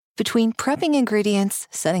Between prepping ingredients,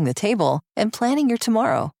 setting the table, and planning your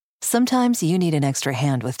tomorrow, sometimes you need an extra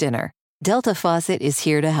hand with dinner. Delta Faucet is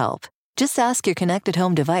here to help. Just ask your connected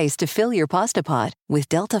home device to fill your pasta pot with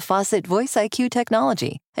Delta Faucet Voice IQ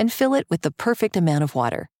technology and fill it with the perfect amount of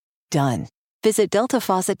water. Done. Visit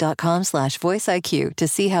deltafaucet.com/Voice IQ to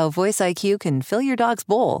see how Voice IQ can fill your dog's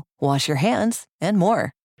bowl, wash your hands, and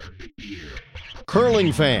more.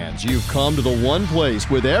 Curling fans, you've come to the one place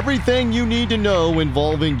with everything you need to know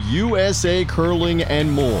involving USA curling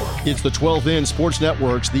and more. It's the 12th In Sports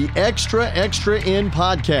Network's The Extra In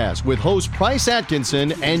podcast with host Price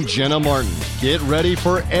Atkinson and Jenna Martin. Get ready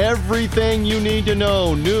for everything you need to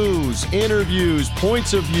know: news, interviews,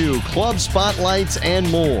 points of view, club spotlights, and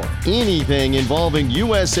more. Anything involving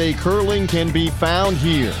USA curling can be found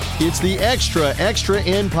here. It's the Extra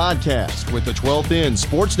In podcast with the 12th In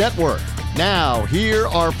Sports Network. Now, here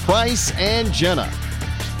are Price and Jenna.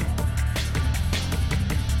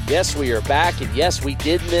 Yes, we are back, and yes, we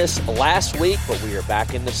did miss last week, but we are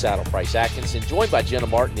back in the saddle. Price Atkinson, joined by Jenna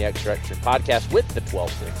Martin, the Extra podcast with the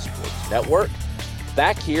 12th In Sports Network.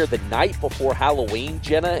 Back here the night before Halloween,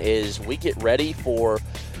 Jenna, as we get ready for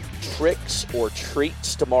tricks or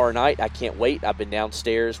treats tomorrow night. I can't wait. I've been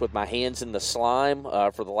downstairs with my hands in the slime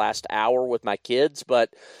for the last hour with my kids,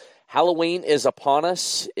 but Halloween is upon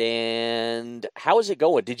us, and how is it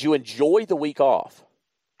going? Did you enjoy the week off?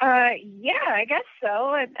 Yeah, I guess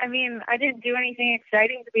so. I mean, I didn't do anything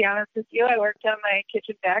exciting, to be honest with you. I worked on my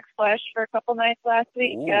kitchen backsplash for a couple nights last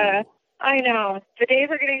week. I know. The days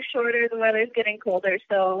are getting shorter, the weather's getting colder,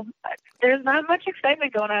 so there's not much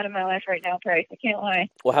excitement going on in my life right now, Price. I can't lie.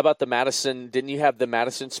 Well, how about the Madison? Didn't you have the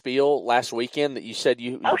Madison spiel last weekend that you said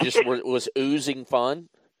you just was oozing fun?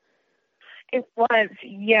 It was,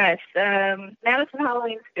 yes. Madison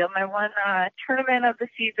Halloween Spiel, my one tournament of the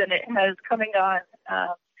season. It has come and gone.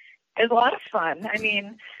 It was a lot of fun. I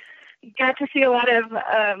mean, you got to see a lot of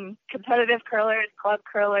competitive curlers, club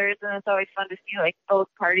curlers, and it's always fun to see like both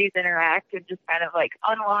parties interact and just kind of like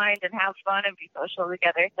unwind and have fun and be social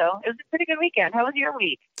together. So it was a pretty good weekend. How was your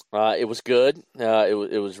week? It was good.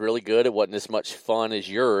 It was really good. It wasn't as much fun as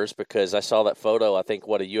yours because I saw that photo. I think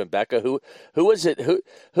what of you and Becca. Who was it? Who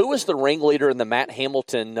was the ringleader in the Matt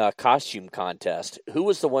Hamilton costume contest? Who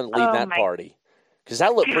was the one leading that party? Because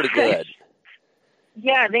that looked pretty good.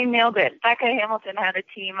 Yeah, they nailed it. Becca Hamilton had a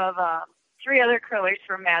team of 3 other curlers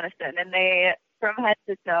from Madison, and they, from head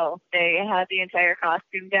to toe, they had the entire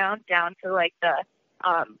costume down to like the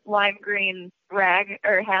lime green rag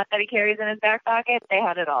or hat that he carries in his back pocket. They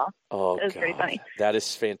had it all. Oh, it was pretty funny. That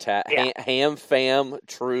is fantastic. Yeah. Ham fam,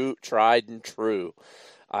 true, tried and true.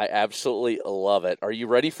 I absolutely love it. Are you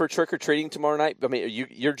ready for trick-or-treating tomorrow night? I mean,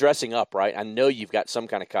 you're dressing up, right? I know you've got some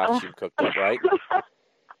kind of costume cooked up, right?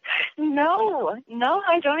 No,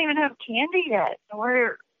 I don't even have candy yet.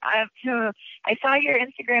 I saw your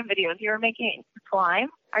Instagram videos. You were making slime.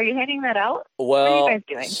 Are you handing that out? Well, what are you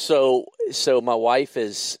guys doing? So my wife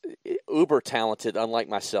is uber talented, unlike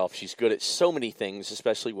myself. She's good at so many things,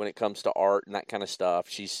 especially when it comes to art and that kind of stuff.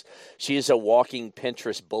 She is a walking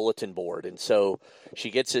Pinterest bulletin board, and so she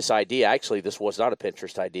gets this idea. Actually, this was not a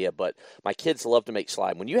Pinterest idea, but my kids love to make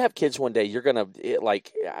slime. When you have kids one day, you're gonna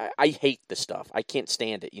I hate this stuff. I can't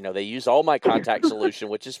stand it. You know, they use all my contact solution,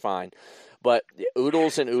 which is fine. But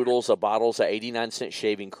oodles and oodles of bottles of 89-cent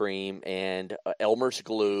shaving cream and Elmer's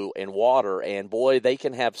glue and water, and boy, they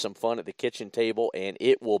can have some fun at the kitchen table, and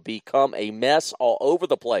it will become a mess all over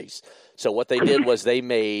the place. So what they did was they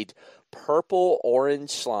made purple orange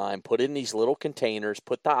slime, put in these little containers,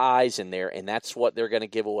 put the eyes in there, and that's what they're going to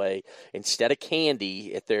give away instead of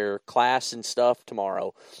candy at their class and stuff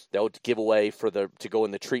tomorrow. They'll give away to go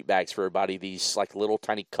in the treat bags for everybody these like little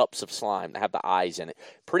tiny cups of slime that have the eyes in it.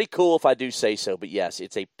 Pretty cool if I do say so, but yes,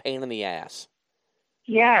 it's a pain in the ass.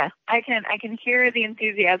 Yeah, I can hear the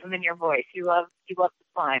enthusiasm in your voice. You love the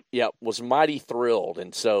slime. Yeah, was mighty thrilled,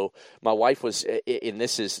 and so my wife was. And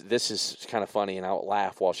this is kind of funny, and I'll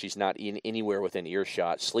laugh while she's not anywhere within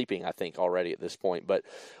earshot, sleeping. I think already at this point. But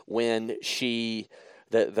when she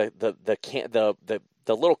the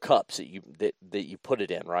little cups that you put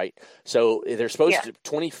it in, right? So they're supposed to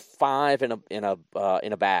 25 in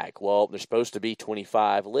a bag. Well, there's supposed to be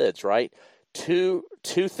 25 lids, right? Two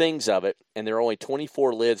things of it, and there are only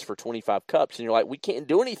 24 lids for 25 cups, and you're like, we can't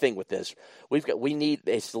do anything with this.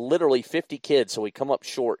 It's literally 50 kids, so we come up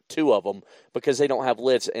short 2 of them because they don't have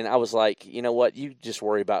lids. And I was like, you know what? You just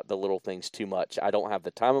worry about the little things too much. I don't have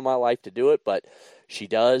the time of my life to do it, but she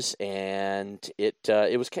does, and it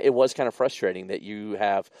was kind of frustrating that you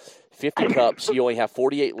have 50 cups, you only have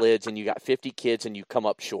 48 lids, and you got 50 kids, and you come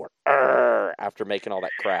up short after making all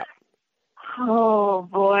that crap. Oh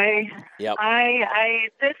boy. Yep.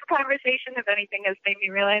 This conversation, if anything, has made me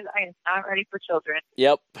realize I am not ready for children.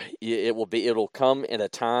 Yep. It'll come in a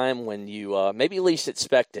time when you maybe least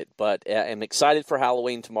expect it. But I'm excited for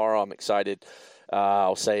Halloween tomorrow. I'm excited.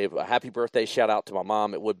 I'll say a happy birthday shout out to my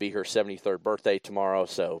mom. It would be her 73rd birthday tomorrow.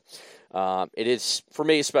 So it is, for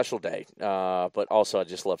me, a special day. But also I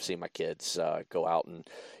just love seeing my kids go out. And,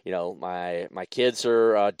 my kids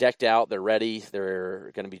are decked out. They're ready.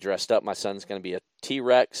 They're going to be dressed up. My son's going to be a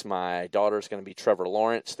T-Rex. My daughter's going to be Trevor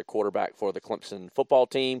Lawrence, the quarterback for the Clemson football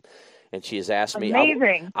team. And she has asked me.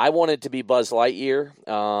 Amazing. I wanted to be Buzz Lightyear.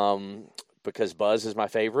 Because Buzz is my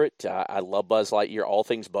favorite. I love Buzz Lightyear, all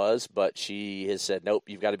things Buzz, but she has said, nope,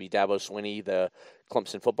 you've got to be Dabo Swinney, the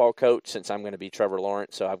Clemson football coach, since I'm going to be Trevor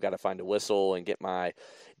Lawrence, so I've got to find a whistle and get my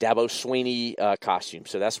Dabo Swinney costume.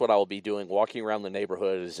 So that's what I will be doing, walking around the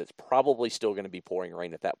neighborhood, as it's probably still going to be pouring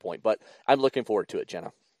rain at that point, but I'm looking forward to it,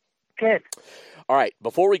 Jenna. Good. All right,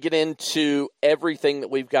 before we get into everything that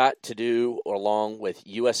we've got to do along with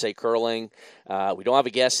USA Curling, we don't have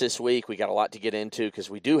a guest this week. We got a lot to get into because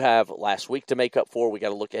we do have last week to make up for. We got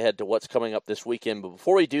to look ahead to what's coming up this weekend. But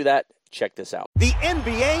before we do that, check this out. The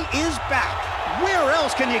NBA is back. Where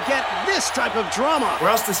else can you get this type of drama? Where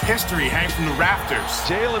else does history hang from the rafters?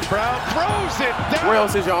 Jaylen Brown throws it down. Where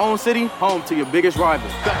else is your own city home to your biggest rival?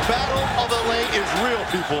 The Battle of LA is real,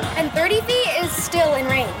 people. And 30 feet is still in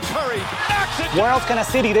range. Curry knocks it. Where else can a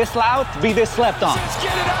city this loud be this slept on? Let's get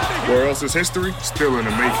it out of here. Where else is history still in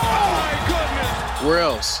the making? Oh, my goodness. Where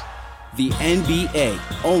else? The NBA,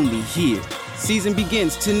 only here. Season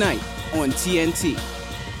begins tonight on TNT.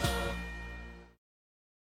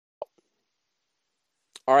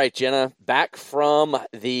 All right, Jenna, back from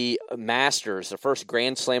the Masters, the first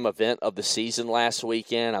Grand Slam event of the season last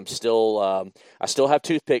weekend. I still have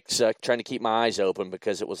toothpicks trying to keep my eyes open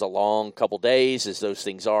because it was a long couple days, as those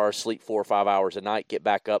things are. Sleep 4 or 5 hours a night, get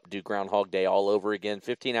back up, do Groundhog Day all over again.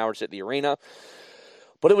 15 hours at the arena.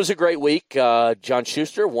 But it was a great week. John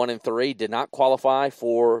Schuster, 1-3, did not qualify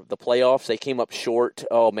for the playoffs. They came up short.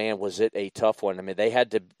 Oh, man, was it a tough one. I mean, they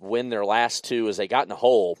had to win their last two as they got in a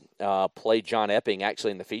hole. Played John Epping,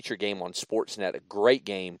 actually, in the feature game on Sportsnet. A great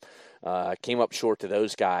game. Came up short to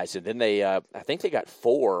those guys. And then I think they got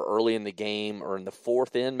 4 early in the game, or in the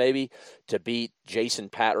fourth end maybe, to beat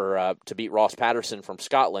to beat Ross Patterson from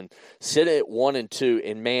Scotland. Sit at 1-2,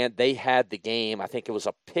 and man, they had the game. I think it was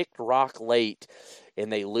a picked rock late,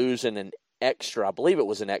 and they lose in an extra. I believe it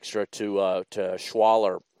was an extra to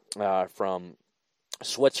Schwaller from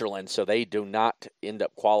Switzerland. So they do not end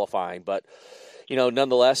up qualifying, but.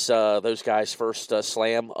 Nonetheless, those guys' first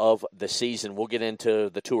slam of the season. We'll get into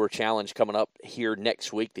the Tour Challenge coming up here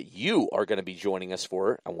next week that you are going to be joining us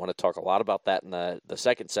for. I want to talk a lot about that in the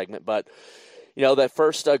second segment. But, that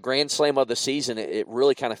first Grand Slam of the season, it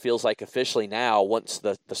really kind of feels like officially now, once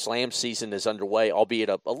the slam season is underway, albeit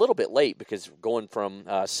a little bit late because going from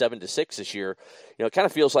 7 to 6 this year, it kind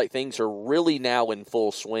of feels like things are really now in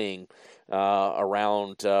full swing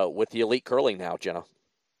around with the elite curling now, Jenna.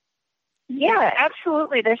 Yeah,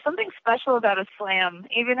 absolutely. There's something special about a slam,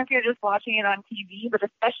 even if you're just watching it on TV, but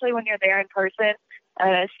especially when you're there in person,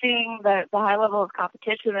 seeing the high level of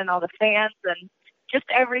competition and all the fans and just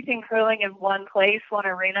everything curling in one place, one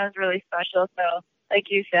arena is really special. So, like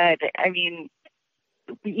you said, I mean,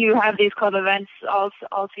 you have these club events all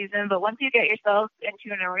season, but once you get yourself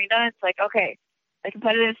into an arena, it's like, okay, the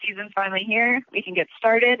competitive season's finally here. We can get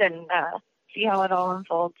started and see how it all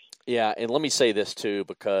unfolds. Yeah, and let me say this, too,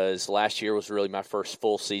 because last year was really my first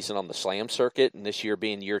full season on the slam circuit, and this year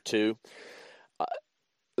being year 2.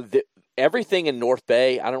 Everything in North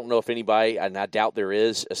Bay, I don't know if anybody, and I doubt there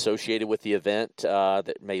is, associated with the event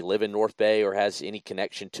that may live in North Bay or has any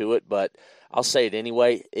connection to it, but I'll say it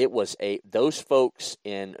anyway. It was those folks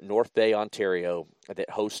in North Bay, Ontario, that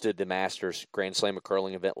hosted the Masters Grand Slam of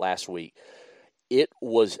Curling event last week. It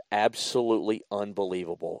was absolutely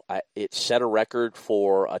unbelievable. It set a record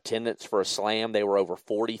for attendance for a slam. There were over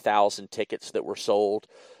 40,000 tickets that were sold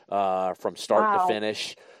from start to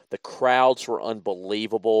finish. The crowds were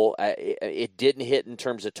unbelievable. It didn't hit in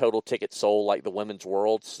terms of total tickets sold like the Women's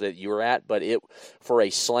Worlds that you were at, but for a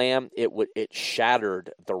slam, it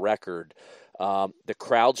shattered the record. The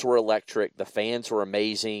crowds were electric. The fans were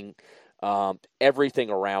amazing. Everything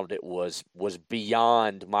around it was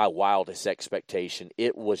beyond my wildest expectation.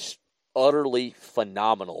 It was utterly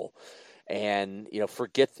phenomenal. And,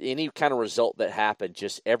 forget any kind of result that happened,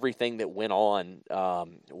 just everything that went on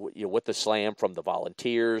with the slam, from the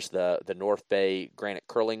volunteers, the North Bay Granite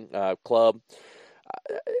Curling Club.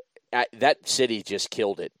 that city just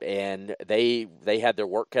killed it, and they had their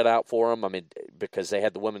work cut out for them. I mean, because they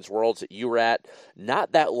had the Women's Worlds that you were at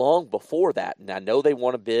not that long before that. And I know they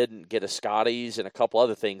want to bid and get a Scotties and a couple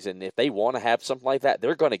other things, and if they want to have something like that,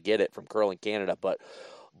 they're going to get it from Curling Canada. But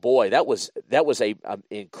boy, that was a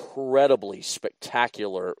incredibly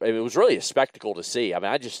spectacular. I mean, it was really a spectacle to see. I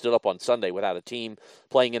mean, I just stood up on Sunday without a team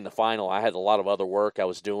playing in the final. I had a lot of other work I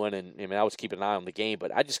was doing, and I mean, I was keeping an eye on the game.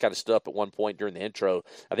 But I just kind of stood up at one point during the intro.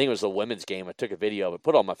 I think it was the women's game. I took a video of it,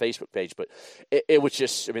 put it on my Facebook page. But it was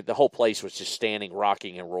just, I mean, the whole place was just standing,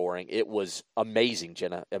 rocking, and roaring. It was amazing,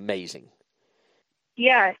 Jenna, amazing.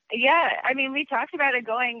 Yeah. I mean, we talked about it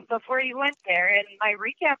going before you went there. In my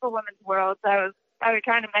recap of Women's Worlds, I was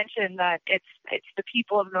trying to mention that it's the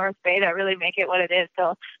people of North Bay that really make it what it is.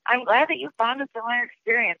 So I'm glad that you found a similar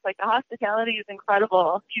experience. Like, the hospitality is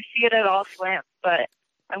incredible. You see it at all slams, but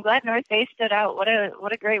I'm glad North Bay stood out. What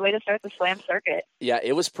a great way to start the slam circuit. Yeah,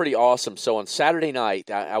 it was pretty awesome. So on Saturday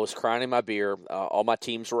night, I was crying in my beer. All my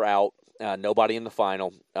teams were out. Nobody in the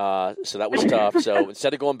final. So that was tough. So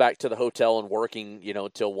instead of going back to the hotel and working,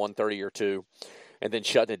 until 1:30 or 2, and then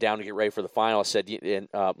shutting it down to get ready for the final, I said, and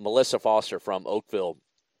Melissa Foster from Oakville,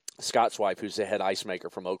 Scott's wife, who's the head ice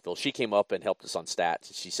maker from Oakville, she came up and helped us on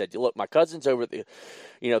stats. She said, look, my cousin's over at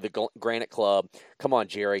the Granite Club. Come on,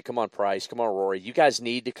 Jerry. Come on, Price. Come on, Rory. You guys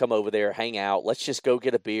need to come over there, hang out. Let's just go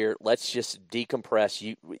get a beer. Let's just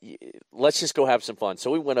decompress. Let's just go have some fun.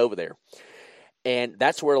 So we went over there. And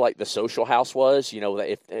that's where, like, the social house was,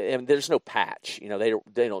 and there's no patch.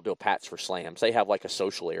 They don't do a patch for slams. They have, like, a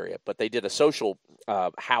social area. But they did a social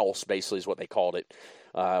house, basically, is what they called it,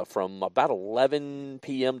 from about 11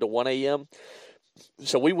 p.m. to 1 a.m.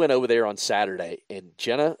 So we went over there on Saturday. And,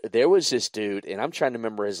 Jenna, there was this dude, and I'm trying to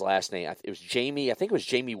remember his last name. It was Jamie. I think it was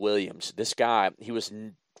Jamie Williams. This guy, he was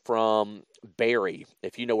from Barrie,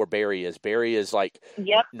 if you know where Barrie is. Barrie is, like,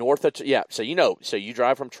 north of – yeah, so So you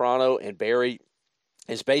drive from Toronto, and Barrie –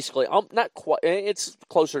 is basically, not quite, it's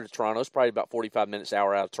closer to Toronto. It's probably about 45 minutes,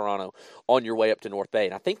 hour out of Toronto on your way up to North Bay.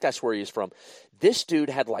 And I think that's where he is from. This dude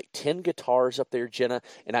had like 10 guitars up there, Jenna.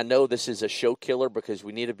 And I know this is a show killer because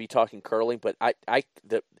we need to be talking curling, but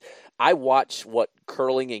I watch what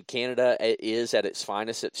curling in Canada is at its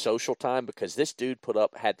finest at social time, because this dude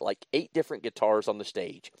had like 8 different guitars on the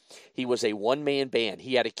stage. He was a one-man band.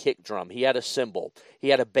 He had a kick drum. He had a cymbal. He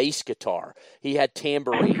had a bass guitar. He had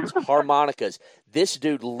tambourines, harmonicas. This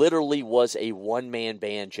dude literally was a one-man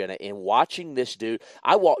band, Jenna. And watching this dude,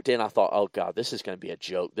 I walked in, I thought, oh, God, this is going to be a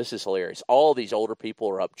joke. This is hilarious. All these older people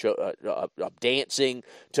are up dancing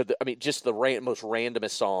to just the most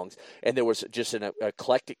randomest songs. And there was just an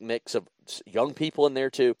eclectic mix of young people in there,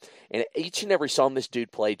 too. And each and every song this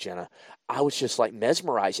dude played, Jenna, I was just like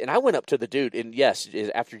mesmerized. And I went up to the dude, and yes,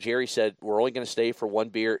 after Jerry said, we're only going to stay for 1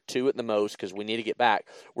 beer, 2 at the most, because we need to get back.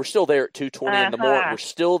 We're still there at 2:20 in the morning. We're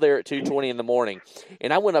still there at 2:20 in the morning.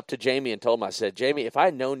 And I went up to Jamie and told him, I said, Jamie, if I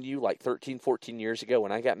had known you like 13, 14 years ago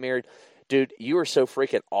when I got married, dude, you were so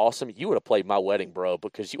freaking awesome. You would have played my wedding, bro,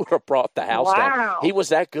 because you would have brought the house down. He was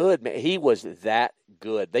that good, man. He was that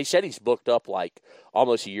good. They said he's booked up like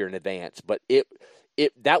almost a year in advance, but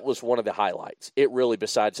that was one of the highlights. It really,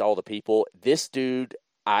 besides all the people, this dude,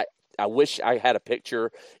 I wish I had a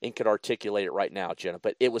picture and could articulate it right now, Jenna,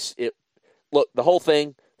 but look, the whole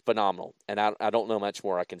thing, phenomenal. And I don't know much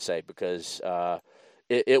more I can say because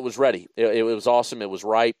it was ready. It was awesome. It was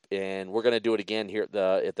ripe, and we're going to do it again here at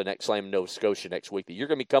the next Slam in Nova Scotia next week that you're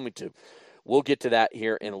going to be coming to. We'll get to that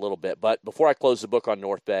here in a little bit. But before I close the book on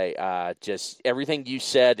North Bay, just everything you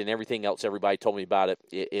said and everything else everybody told me about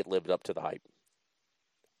it lived up to the hype.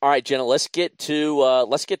 All right, Jenna, let's get to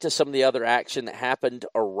some of the other action that happened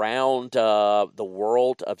around the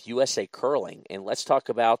world of USA curling, and let's talk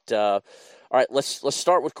about. All right, let's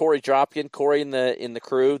start with Corey Dropkin. Corey and the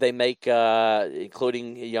crew, they make,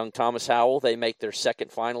 including young Thomas Howell, they make their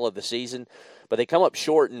second final of the season, but they come up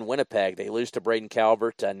short in Winnipeg. They lose to Braden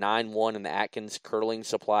Calvert 9-1 in the Atkins Curling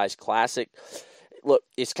Supplies Classic. Look,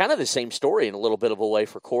 it's kind of the same story in a little bit of a way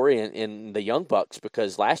for Corey and the Young Bucks,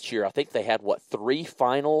 because last year I think they had, 3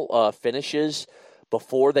 final finishes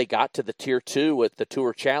before they got to the Tier 2 with the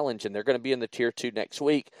Tour Challenge, and they're going to be in the Tier 2 next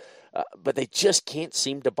week. But they just can't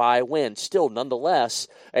seem to buy a win. Still, nonetheless,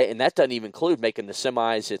 and that doesn't even include making the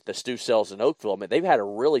semis at the Stu Sells in Oakville. I mean, they've had a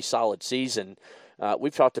really solid season.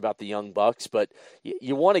 We've talked about the Young Bucks, but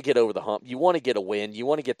you want to get over the hump. You want to get a win. You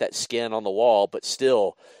want to get that skin on the wall. But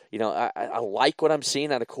still, I like what I'm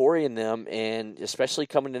seeing out of Corey and them, and especially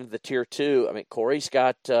coming into the Tier 2. I mean, Corey's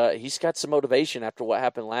got he's got some motivation after what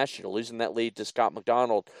happened last year, losing that lead to Scott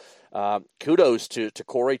McDonald. Kudos to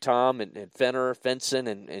Corey, Tom, and Fenner, Fenson,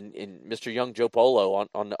 and Mr. Young Joe Polo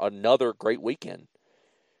on another great weekend.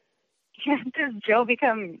 Does Joe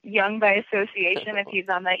become young by association if he's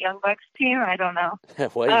on that Young Bucks team? I don't know.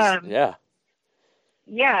 Well, yeah.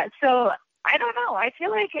 Yeah, so I don't know. I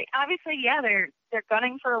feel like obviously, yeah, they're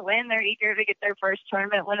gunning for a win. They're eager to get their first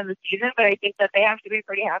tournament win of the season, but I think that they have to be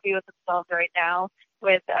pretty happy with themselves right now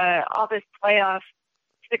with all this playoff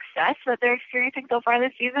success that they're experiencing so far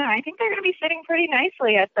this season. I think they're going to be sitting pretty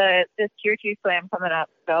nicely at this Tier 2 Slam coming up.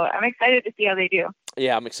 So I'm excited to see how they do.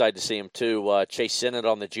 Yeah, I'm excited to see him too. Chase Sennett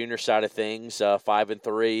on the junior side of things,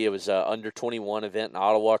 5-3. It was an under 21 event in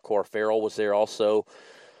Ottawa. Cora Farrell was there also.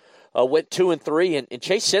 Went 2-3, and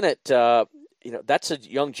Chase Sennett, that's a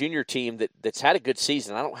young junior team that's had a good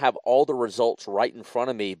season. I don't have all the results right in front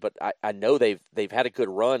of me, but I know they've had a good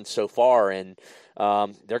run so far, and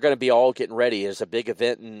they're going to be all getting ready. There's a big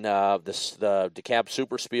event in the DeKalb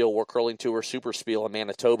Super Spiel, World Curling Tour Super Spiel in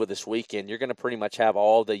Manitoba this weekend. You're going to pretty much have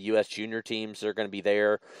all the U.S. junior teams that are going to be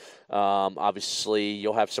there. Obviously,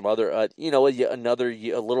 you'll have some other, a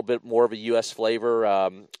little bit more of a U.S.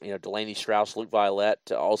 flavor. Delaney Strauss, Luke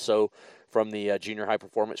Violette, also from the junior high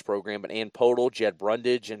performance program, but Ann Podel, Jed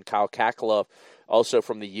Brundage, and Kyle Kakala, also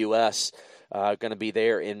from the U.S., going to be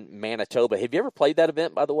there in Manitoba. Have you ever played that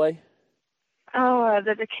event, by the way? Oh,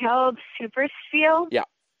 the DeKalb Super Spiel? Yeah.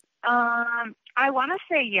 I want to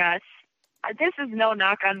say yes. This is no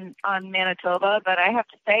knock on Manitoba, but I have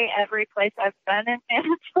to say every place I've been in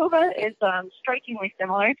Manitoba is strikingly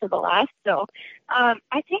similar to the last. So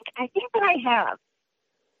I think that I have.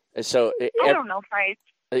 And so I don't know, Price.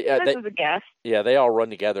 This is a guess. Yeah, they all run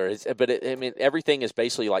together. Everything is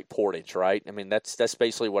basically like Portage, right? I mean, that's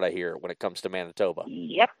basically what I hear when it comes to Manitoba.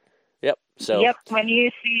 Yep. So. Yep. When you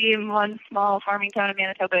see one small farming town in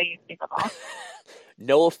Manitoba, you see them all.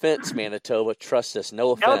 No offense, Manitoba. Trust us.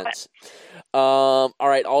 No offense. All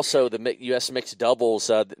right. Also, the U.S. mixed doubles.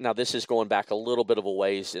 Now, this is going back a little bit of a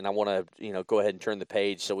ways, and I want to go ahead and turn the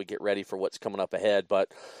page so we get ready for what's coming up ahead. But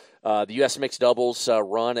the U.S. mixed doubles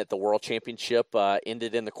run at the World Championship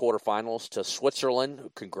ended in the quarterfinals to Switzerland.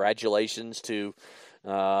 Congratulations to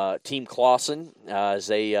Team Clausen as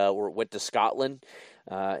they went to Scotland.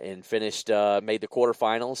 And made the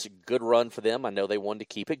quarterfinals. Good run for them. I know they wanted to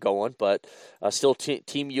keep it going, but still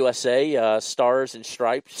Team USA, Stars and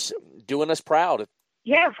Stripes, doing us proud.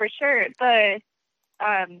 Yeah, for sure. The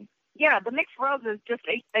mixed worlds is just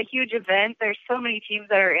a huge event. There's so many teams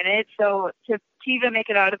that are in it, so to even make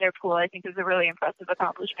it out of their pool, I think is a really impressive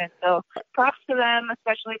accomplishment. So props to them,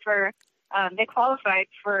 especially for they qualified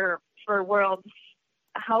for Worlds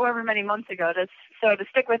however many months ago. So to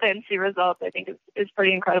stick with it and see results, I think is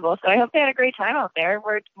pretty incredible. So I hope they had a great time out there.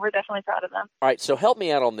 We're definitely proud of them. All right, so help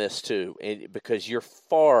me out on this too, because you're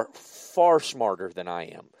far, far smarter than I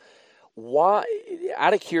am. Why,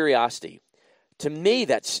 out of curiosity, to me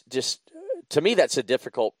that's a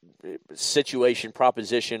difficult situation,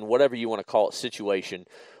 proposition, whatever you want to call it, situation,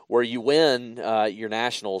 where you win your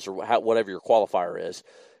nationals or whatever your qualifier is,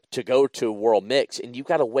 to go to World Mix, and you've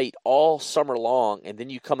got to wait all summer long, and then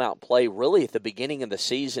you come out and play really at the beginning of the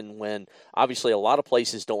season when obviously a lot of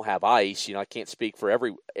places don't have ice. I can't speak for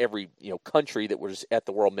every country that was at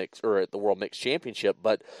the World Mix or at the World Mix Championship,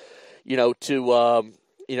 but for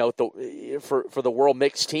the World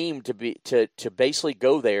Mix team to basically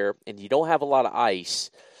go there and you don't have a lot of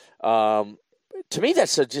ice. To me,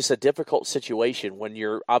 that's just a difficult situation when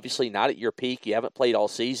you're obviously not at your peak. You haven't played all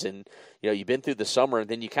season. You've been through the summer, and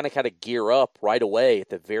then you kind of gear up right away at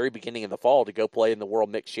the very beginning of the fall to go play in the World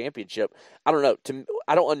Mixed Championship. I don't know.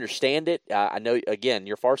 I don't understand it. I know, again,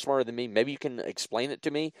 you're far smarter than me. Maybe you can explain it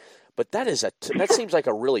to me. But that seems like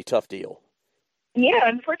a really tough deal. Yeah,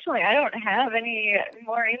 unfortunately, I don't have any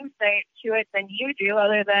more insight to it than you do,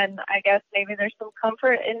 other than I guess maybe there's some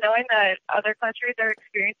comfort in knowing that other countries are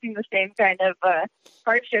experiencing the same kind of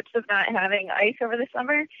hardships of not having ice over the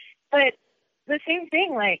summer. But the same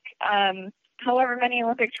thing, however many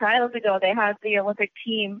Olympic trials ago, they had the Olympic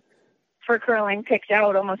team for curling picked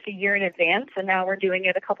out almost a year in advance, and now we're doing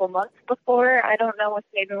it a couple months before. I don't know if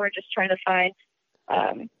maybe we're just trying to find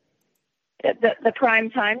the prime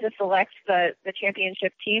time to select the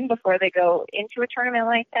championship team before they go into a tournament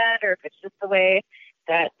like that, or if it's just the way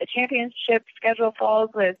that the championship schedule falls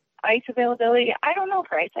with ice availability. I don't know,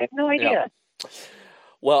 Price. I have no idea. Yeah.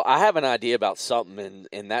 Well, I have an idea about something,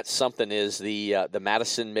 and that something is the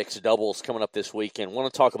Madison mixed doubles coming up this weekend.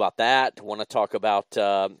 Want to talk about that. Want to talk about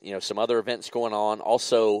some other events going on.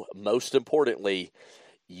 Also, most importantly,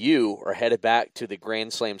 you are headed back to the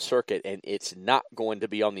Grand Slam circuit, and it's not going to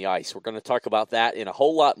be on the ice. We're going to talk about that and a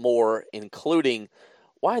whole lot more, including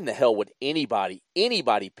why in the hell would anybody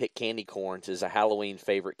pick candy corns as a Halloween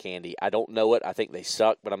favorite candy? I don't know it. I think they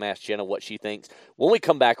suck, but I'm going to ask Jenna what she thinks. When we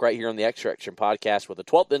come back right here on the Extra Action Podcast with the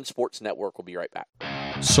 12th End Sports Network, we'll be right back.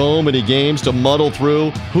 So many games to muddle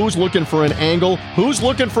through. Who's looking for an angle? Who's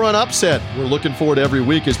looking for an upset? We're looking forward every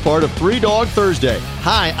week as part of 3 Dog Thursday.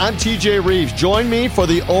 Hi, I'm TJ Reeves. Join me for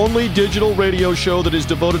the only digital radio show that is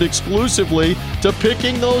devoted exclusively to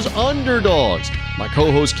picking those underdogs. My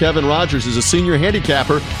co-host Kevin Rogers is a senior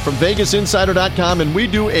handicapper from VegasInsider.com, and we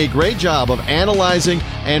do a great job of analyzing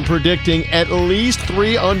and predicting at least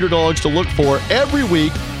 3 underdogs to look for every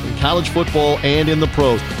week in college football and in the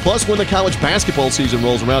pros. Plus, when the college basketball season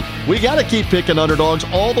rolls around, we got to keep picking underdogs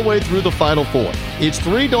all the way through the Final Four. It's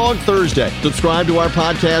 3 Dog Thursday. Subscribe to our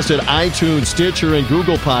podcast at iTunes, Stitcher, and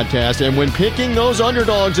Google Podcast. And when picking those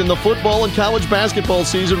underdogs in the football and college basketball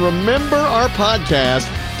season, remember our podcast,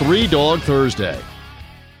 3 Dog Thursday.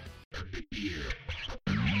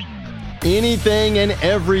 Anything and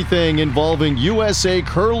everything involving USA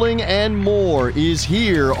curling and more is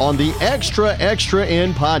here on the Extra Extra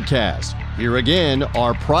In podcast. Here again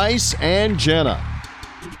are Price and Jenna.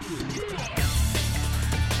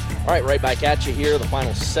 All right back at you here. The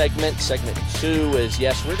final segment, segment 2 is,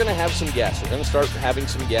 yes, we're going to have some guests. We're going to start having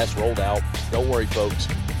some guests rolled out. Don't worry, folks.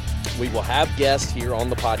 We will have guests here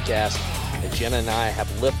on the podcast. And Jenna and I have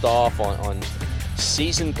liftoff on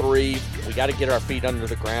Season 3. We got to get our feet under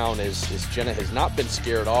the ground as Jenna has not been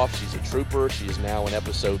scared off. She's a trooper. She is now in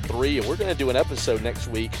episode 3, and we're going to do an episode next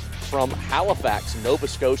week from Halifax, Nova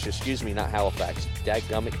Scotia. Excuse me, not Halifax.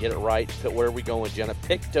 Dadgummit, get it right. Where are we going, Jenna?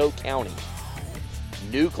 Pictou County,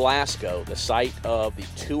 New Glasgow, the site of the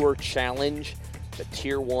Tour Challenge, the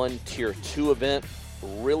Tier 1, Tier 2 event.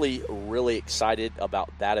 Really, really excited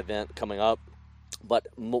about that event coming up. But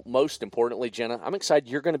most importantly, Jenna, I'm excited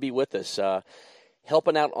you're going to be with us.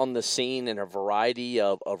 Helping out on the scene in a variety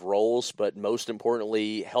of roles, but most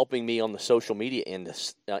importantly, helping me on the social media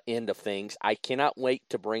end of things. I cannot wait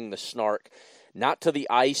to bring the snark, not to the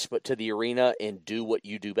ice, but to the arena and do what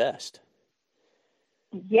you do best.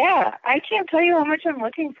 Yeah, I can't tell you how much I'm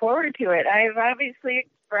looking forward to it. I've obviously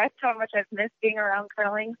expressed how much I've missed being around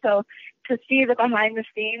curling, so to see the behind the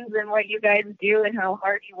scenes and what you guys do and how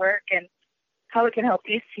hard you work and how it can help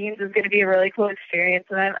these teams is going to be a really cool experience.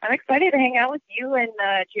 And I'm excited to hang out with you and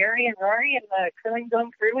Jerry and Rory and the Curling Zone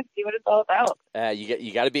crew and see what it's all about.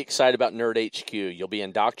 You got to be excited about Nerd HQ. You'll be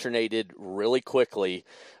indoctrinated really quickly.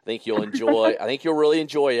 I think you'll enjoy. I think you'll really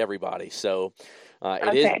enjoy everybody. So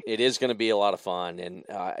it is going to be a lot of fun. And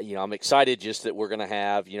I'm excited just that we're going to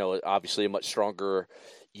have obviously a much stronger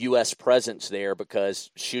U.S. presence there because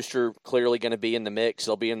Schuster clearly going to be in the mix.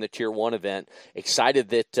 They'll be in the Tier 1 event. Excited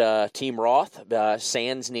that Team Roth,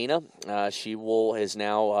 sans Nina, she is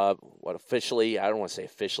now officially, I don't want to say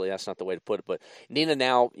officially, that's not the way to put it, but Nina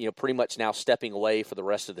now, pretty much now stepping away for the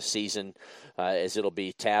rest of the season as it'll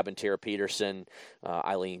be Tab and Tara Peterson,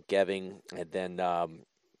 Eileen Geving, and then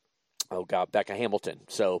Becca Hamilton.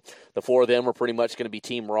 So the 4 of them are pretty much going to be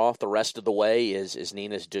Team Roth. The rest of the way is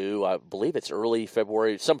Nina's due. I believe it's early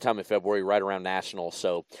February, sometime in February, right around Nationals.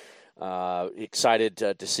 So excited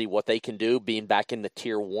to see what they can do, being back in the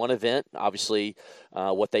Tier 1 event. Obviously,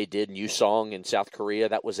 what they did in Yusong in South Korea,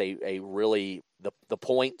 that was a really the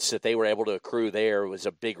points that they were able to accrue there was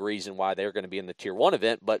a big reason why they're going to be in the Tier 1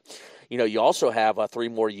 event. But, you also have 3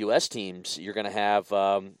 more U.S. teams. You're going to have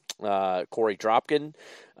Corey Dropkin,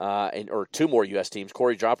 or 2 more U.S. teams,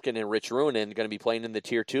 Corey Dropkin and Rich Ruinen, going to be playing in the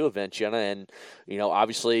Tier 2 event, Jenna. And,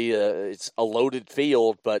 obviously it's a loaded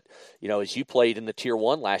field, but, as you played in the Tier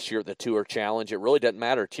 1 last year at the Tour Challenge, it really doesn't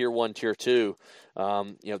matter, Tier 1, Tier 2.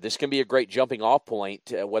 This can be a great jumping off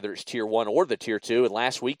point, whether it's Tier 1 or the Tier 2. And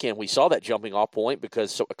last weekend we saw that jumping off point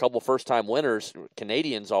because a couple first-time winners,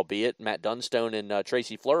 Canadians albeit, Matt Dunstone and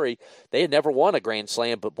Tracy Fleury, they had never won a Grand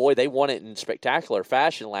Slam, but boy, they won it in spectacular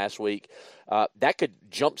fashion last week. That could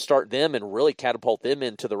jumpstart them and really catapult them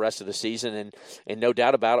into the rest of the season. And no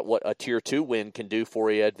doubt about it, what a Tier 2 win can do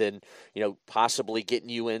for you, then, possibly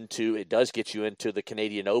it does get you into the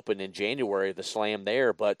Canadian Open in January, the Slam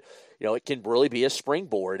there. But, it can really be a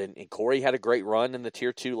springboard. And Corey had a great run in the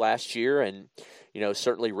Tier 2 last year. And,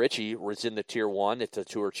 certainly Richie was in the Tier 1 at the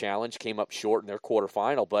Tour Challenge, came up short in their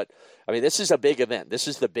quarterfinal. But, this is a big event. This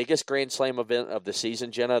is the biggest Grand Slam event of the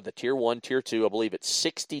season, Jenna. The Tier 1, Tier 2, I believe it's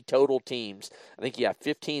 60 total teams. I think you have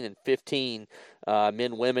 15 and 15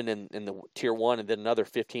 men, women in the Tier 1, and then another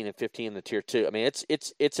 15 and 15 in the Tier 2.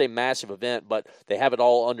 It's a massive event, but they have it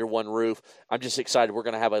all under one roof. I'm just excited. We're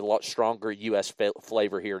going to have a lot stronger U.S.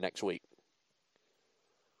 flavor here next week.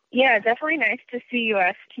 Yeah, definitely nice to see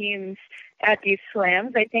U.S. teams at these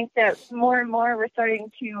slams. I think that more and more we're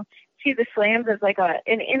starting to see the slams as like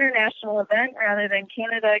an international event rather than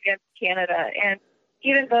Canada against Canada. And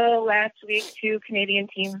even though last week 2 Canadian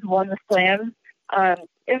teams won the slams,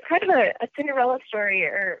 it was kind of a Cinderella story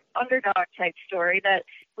or underdog type story that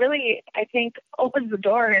really, I think, opens the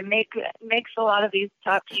door and makes a lot of these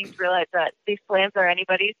top teams realize that these slams are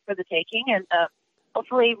anybody's for the taking. And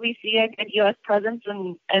hopefully we see a good U.S. presence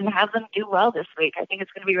and have them do well this week. I think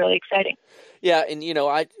it's going to be really exciting. Yeah, and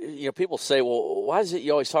people say, well, why is it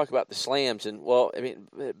you always talk about the slams? And well, I mean,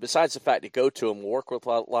 besides the fact to go to them, work with a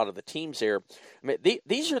lot of the teams there. I mean,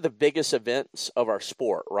 these are the biggest events of our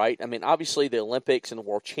sport, right? I mean, obviously the Olympics and the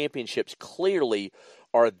World Championships clearly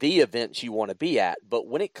are the events you want to be at. But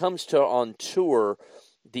when it comes to on tour,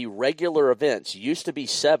 the regular events used to be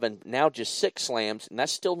 7, now just 6 slams, and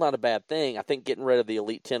that's still not a bad thing. I think getting rid of the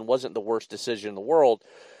Elite 10 wasn't the worst decision in the world.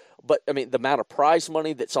 But, I mean, the amount of prize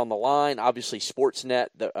money that's on the line, obviously Sportsnet,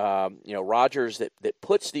 Rogers that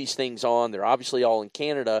puts these things on, they're obviously all in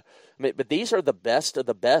Canada. I mean, but these are the best of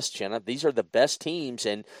the best, Jenna. These are the best teams.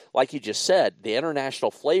 And like you just said, the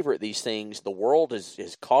international flavor of these things, the world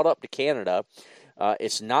is caught up to Canada.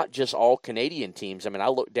 It's not just all Canadian teams. I mean, I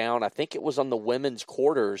looked down, I think it was on the women's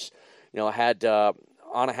quarters, I had Anna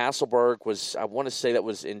Hasselberg was, I want to say that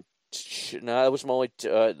was in, no, it was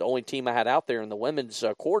the only team I had out there in the women's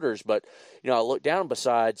quarters. But, I looked down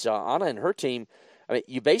besides Anna and her team, I mean,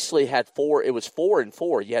 you basically had 4, it was 4 and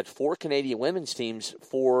 4. You had 4 Canadian women's teams,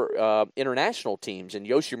 4 international teams. And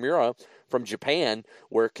Yoshimura from Japan,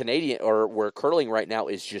 where curling right now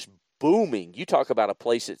is just booming. You talk about a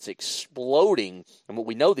place that's exploding. I mean,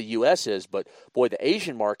 we know the U.S. is, but boy, the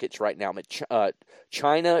Asian markets right now,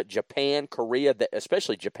 China, Japan, Korea,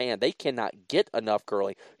 especially Japan, they cannot get enough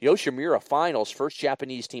curling. Yoshimura finals, first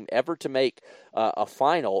Japanese team ever to make a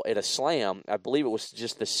final at a slam. I believe it was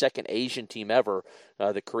just the second Asian team ever,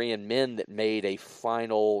 the Korean men that made a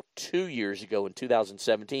final 2 years ago in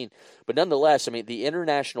 2017. But nonetheless, I mean, the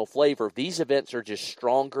international flavor of these events are just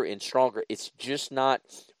stronger and stronger. It's just not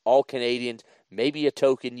all Canadians, maybe a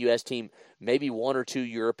token U.S. team, maybe 1 or 2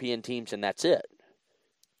 European teams, and that's it.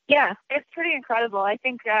 Yeah, it's pretty incredible. I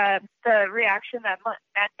think the reaction that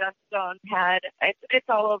Matt Dunstone had, it's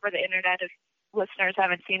all over the internet if listeners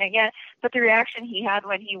haven't seen it yet, but the reaction he had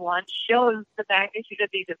when he won shows the magnitude of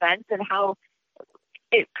these events and how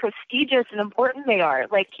prestigious and important they are.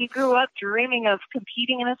 Like, he grew up dreaming of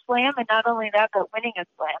competing in a slam, and not only that, but winning a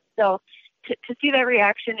slam. So to see that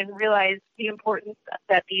reaction and realize the importance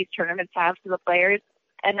that these tournaments have to the players,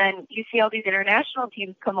 and then you see all these international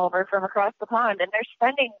teams come over from across the pond, and they're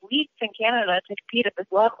spending weeks in Canada to compete at this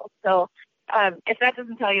level. So if that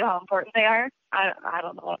doesn't tell you how important they are, I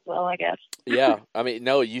don't know what will, I guess. Yeah, I mean,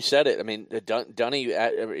 no, you said it. I mean, Dunny,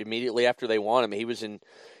 immediately after they won, I mean, he was in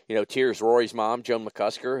tears. Rory's mom, Joan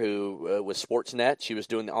McCusker, who was Sportsnet, she was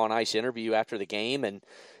doing the on-ice interview after the game, and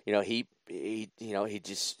he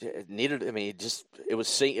just needed. I mean, it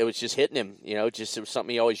was just hitting him. It was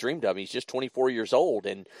something he always dreamed of. He's just 24 years old,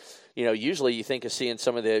 and usually you think of seeing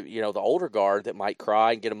some of the the older guard that might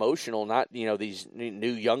cry and get emotional. Not these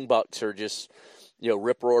new young bucks are just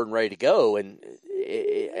rip roaring ready to go. And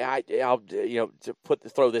I'll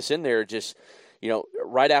throw this in there just.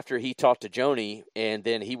 Right after he talked to Joni, and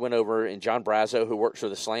then he went over, and John Brazo, who works for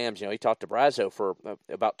the Slams, he talked to Brazo for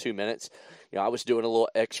about 2 minutes. I was doing a little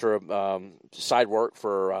extra side work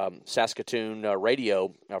for Saskatoon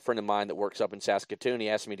radio. A friend of mine that works up in Saskatoon, he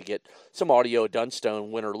asked me to get some audio of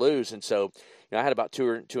Dunstone, win or lose. And so I had about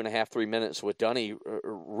 2.5, 3 minutes with Dunny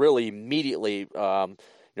really immediately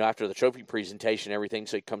after the trophy presentation and everything.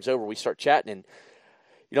 So he comes over, we start chatting, and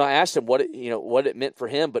I asked him what it meant for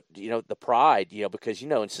him, but the pride, because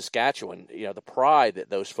in Saskatchewan, the pride that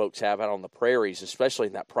those folks have out on the prairies, especially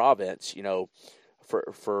in that province,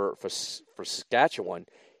 for Saskatchewan,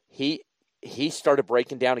 he started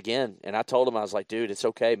breaking down again, and I told him, I was like, dude, it's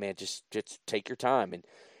okay, man, just take your time. And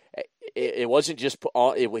it wasn't just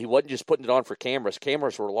he wasn't just putting it on for cameras.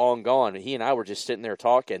 Cameras were long gone, and he and I were just sitting there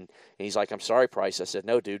talking. And he's like, "I'm sorry, Price." I said,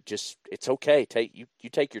 "No, dude, it's okay. You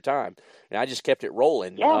take your time." And I just kept it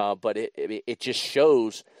rolling. Yeah. But it just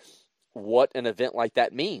shows what an event like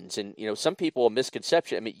that means. And some people, a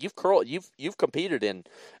misconception. I mean, you've competed in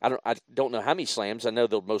I don't know how many slams. I know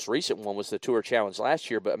the most recent one was the Tour Challenge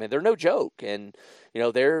last year, but I mean, they're no joke. And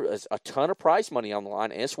there's a ton of prize money on the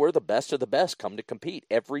line, and it's where the best of the best come to compete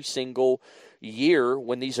every single year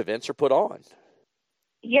when these events are put on.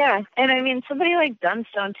 Yeah, and I mean, somebody like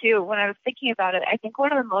Dunstone, too, when I was thinking about it, I think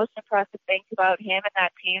one of the most impressive things about him and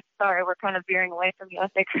that team, sorry, we're kind of veering away from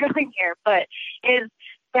USA curling here, but is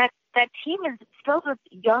that team is filled with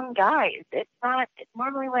young guys. It's not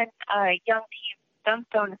normally when young teams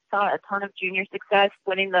Dunstone saw a ton of junior success,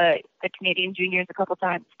 winning the Canadian juniors a couple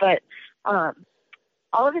times. But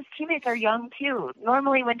all of his teammates are young too.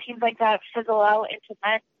 Normally, when teams like that fizzle out into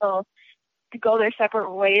men, they'll go their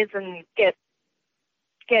separate ways and get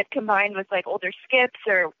combined with like older skips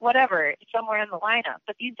or whatever somewhere in the lineup.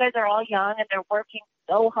 But these guys are all young and they're working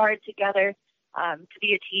so hard together to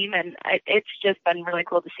be a team, and it's just been really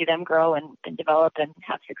cool to see them grow and develop and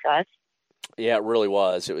have success. Yeah, it really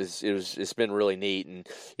was. It's been really neat, and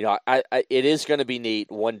it is going to be neat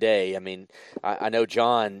one day. I mean, I know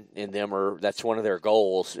John and them that's one of their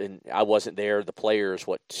goals, and I wasn't there. The players,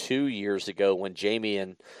 2 years ago when Jamie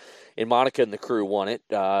and Monica and the crew won it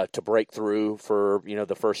to break through for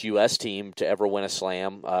the first U.S. team to ever win a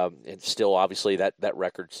slam. And still, obviously, that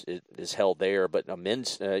record is held there. But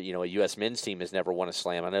a U.S. men's team has never won a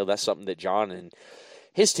slam. I know that's something that John and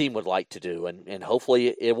his team would like to do, and hopefully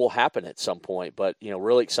it will happen at some point. But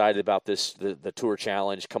really excited about this the Tour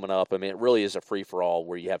Challenge coming up. I mean, it really is a free for all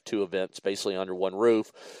where you have two events basically under one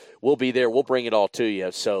roof. We'll be there. We'll bring it all to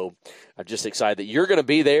you. So I'm just excited that you're going to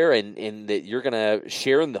be there and that you're going to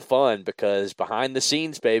share in the fun, because behind the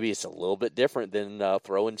scenes, baby, it's a little bit different than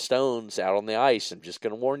throwing stones out on the ice. I'm just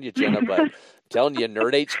going to warn you, Jenna, but I'm telling you,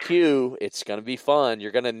 Nerd HQ, it's going to be fun.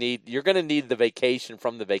 You're going to need the vacation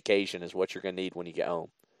from the vacation is what you're going to need when you get home.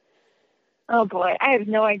 Oh, boy. I have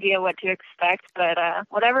no idea what to expect, but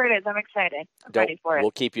whatever it is, I'm excited. I'm ready for it.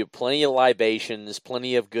 We'll keep you plenty of libations,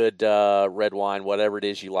 plenty of good red wine, whatever it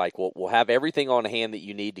is you like. We'll have everything on hand that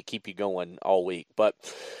you need to keep you going all week. But,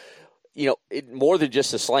 more than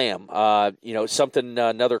just a slam, something,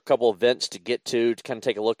 another couple events to get to kind of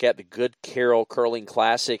take a look at. The Good Carroll Curling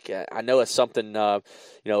Classic. I know it's something, a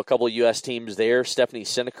couple of U.S. teams there. Stephanie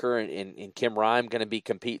Seneker and Kim Rime going to be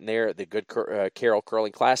competing there at the Good Carroll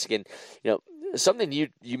Curling Classic. And, something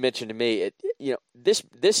you mentioned to me, this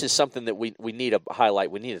is something that we need to highlight.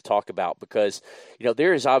 We need to talk about because,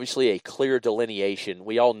 there is obviously a clear delineation.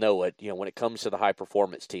 We all know it, when it comes to the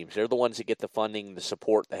high-performance teams. They're the ones that get the funding, the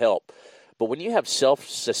support, the help. But when you have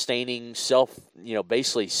self-sustaining,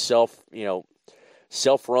 basically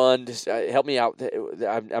self-run, help me out.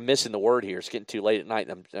 I'm missing the word here. It's getting too late at night,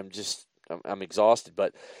 and I'm exhausted.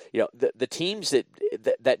 But, the teams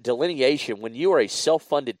that delineation, when you are a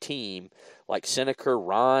self-funded team like Seneca,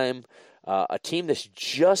 Rime, a team that's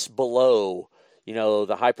just below,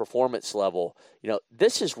 the high-performance level,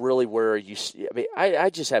 this is really where I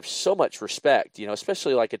just have so much respect,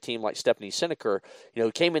 especially like a team like Stephanie Seneca,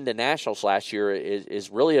 who came into nationals last year is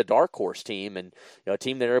really a dark horse team and, a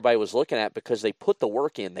team that everybody was looking at because they put the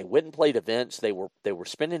work in. They went and played events. They were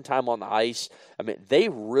spending time on the ice. I mean, they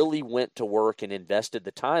really went to work and invested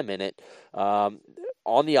the time in it,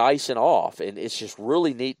 on the ice and off. And it's just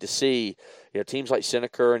really neat to see, teams like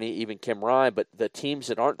Seneca and even Kim Ryan, but the teams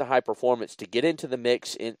that aren't the high performance to get into the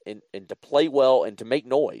mix and to play well and to make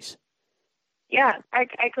noise. Yeah, I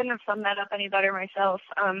couldn't have summed that up any better myself.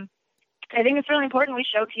 I think it's really important we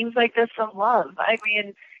show teams like this some love. I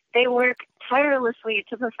mean, they work tirelessly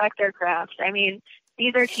to perfect their craft. I mean,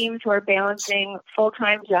 these are teams who are balancing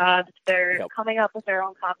full-time jobs. They're coming up with their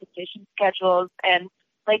own competition schedules. And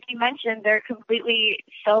like you mentioned, they're completely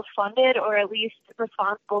self-funded or at least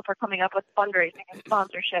responsible for coming up with fundraising and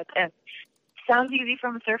sponsorship. And sounds easy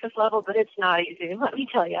from a surface level, but it's not easy, let me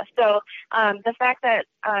tell you. So the fact that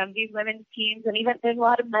these women's teams, and even there's a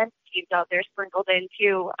lot of men's teams out there sprinkled in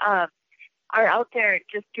too, are out there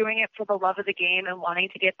just doing it for the love of the game and wanting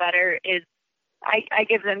to get better is, I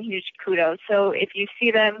give them huge kudos. So if you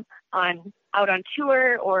see them out on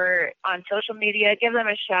tour or on social media, give them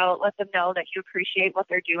a shout, let them know that you appreciate what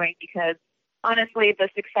they're doing, because honestly, the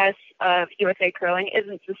success of USA curling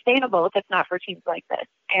isn't sustainable if it's not for teams like this.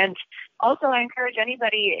 And also, I encourage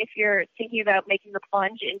anybody, if you're thinking about making the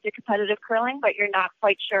plunge into competitive curling, but you're not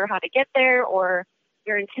quite sure how to get there, or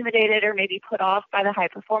you're intimidated or maybe put off by the high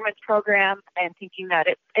performance program and thinking that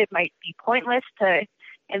it might be pointless to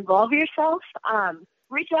involve yourself,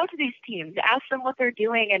 reach out to these teams, ask them what they're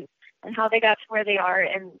doing and how they got to where they are.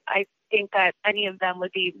 And I think that any of them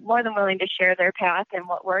would be more than willing to share their path and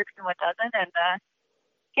what works and what doesn't. And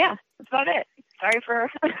yeah, that's about it. Sorry for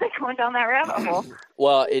going down that rabbit hole.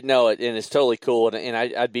 Well, and it's totally cool. And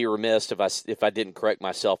I'd be remiss if I didn't correct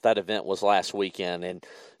myself. That event was last weekend, and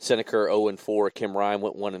Seneca 0-4, Kim Ryan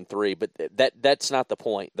went 1-3. But that's not the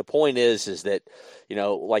point. The point is that,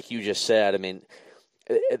 like you just said, I mean,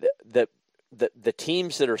 the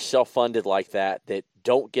teams that are self-funded like that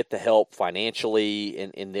don't get the help financially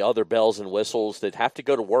and the other bells and whistles, that have to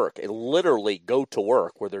go to work and literally go to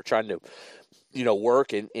work, where they're trying to,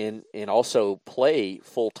 work and also play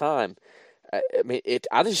full time. I mean,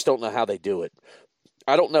 I just don't know how they do it.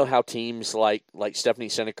 I don't know how teams like Stephanie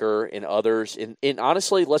Seneker and others, and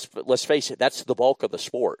honestly, let's face it, that's the bulk of the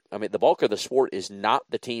sport. I mean, the bulk of the sport is not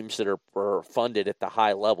the teams that are funded at the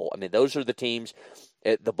high level. I mean, those are the teams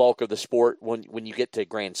at the bulk of the sport when you get to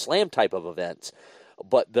Grand Slam type of events.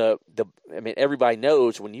 But I mean, everybody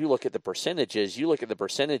knows when you look at the percentages,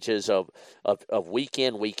 of week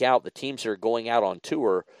in, week out, the teams that are going out on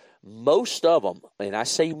tour. Most of them, and I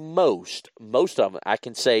say most of them, I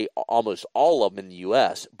can say almost all of them in the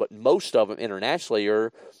U.S., but most of them internationally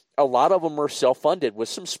a lot of them are self-funded with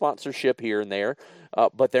some sponsorship here and there,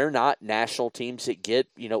 but they're not national teams that get,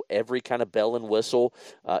 every kind of bell and whistle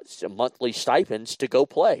monthly stipends to go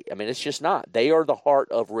play. I mean, it's just not. They are the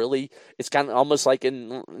heart of really, it's kind of almost like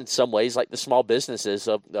in some ways like the small businesses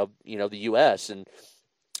of the U.S. and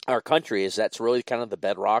our country that's really kind of the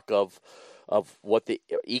bedrock of what the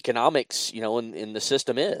economics, in the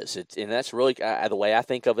system is. And that's really the way I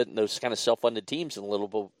think of it in those kind of self-funded teams in a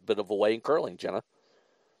little bit of a way in curling, Jenna.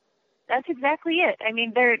 That's exactly it. I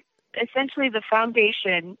mean, they're essentially the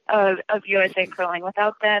foundation of USA curling.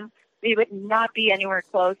 Without them, we would not be anywhere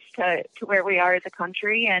close to where we are as a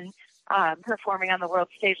country and performing on the world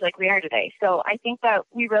stage like we are today. So I think that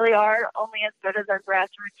we really are only as good as our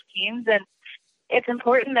grassroots teams, and it's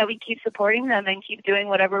important that we keep supporting them and keep doing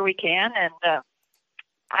whatever we can. And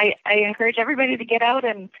I encourage everybody to get out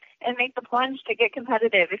and make the plunge to get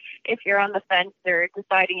competitive. If you're on the fence or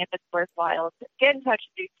deciding if it's worthwhile, get in touch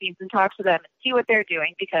with these teams and talk to them and see what they're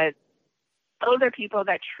doing, because those are people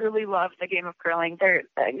that truly love the game of curling. They're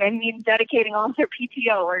dedicating all their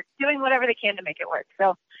PTO or doing whatever they can to make it work.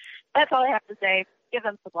 So that's all I have to say. Give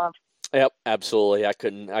them some love. Yep, absolutely. I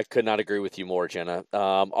could not agree with you more, Jenna.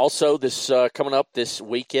 Also, this coming up this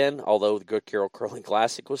weekend, although the Good Carroll Curling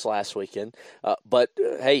Classic was last weekend, but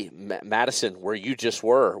hey, Madison, where you just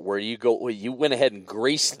were, you went ahead and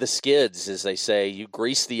greased the skids, as they say. You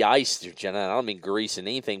greased the ice, Jenna. I don't mean greasing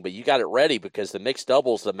anything, but you got it ready because the mixed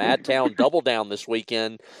doubles, the MadTown DoubleDown this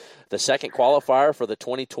weekend, the second qualifier for the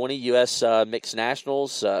 2020 U.S. Mixed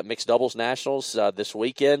Doubles Nationals this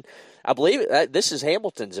weekend. I believe this is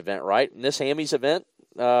Hamilton's event, right? And this Hammy's event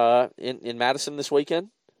in Madison this weekend?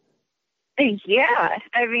 Yeah.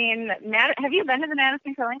 I mean, have you been to the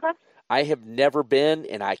Madison Curling Club? I have never been,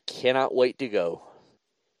 and I cannot wait to go.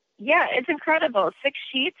 Yeah, it's incredible. 6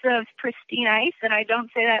 sheets of pristine ice, and I don't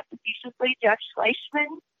say that facetiously. Jeff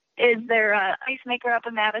Schleichman is their ice maker up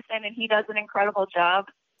in Madison, and he does an incredible job.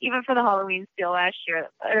 Even for the Halloween Steel last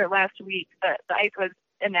week, the ice was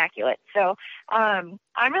immaculate. So I'm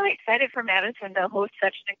really excited for Madison to host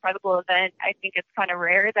such an incredible event. I think it's kind of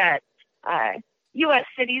rare that U.S.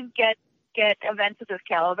 cities get events of this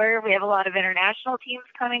caliber. We have a lot of international teams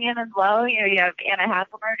coming in as well. You have Anna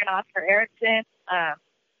Hasselberg and Oscar Eriksson,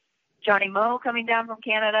 Johnny Moe coming down from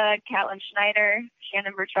Canada, Caitlin Schneider,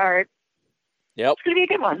 Shannon Burchard. Yep. It's going to be a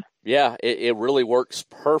good one. Yeah, it really works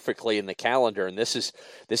perfectly in the calendar, and this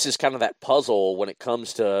is kind of that puzzle when it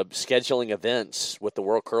comes to scheduling events with the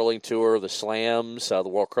World Curling Tour, the Slams, the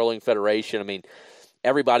World Curling Federation. I mean,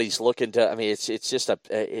 everybody's looking to. I mean, it's just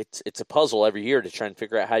it's a puzzle every year to try and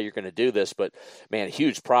figure out how you're going to do this. But man,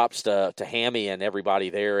 huge props to Hammy and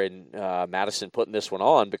everybody there in Madison putting this one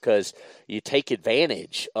on, because you take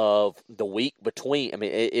advantage of the week between. I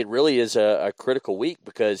mean, it really is a critical week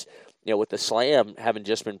because, with the Slam having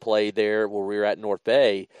just been played there where we were at North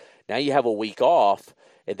Bay, now you have a week off,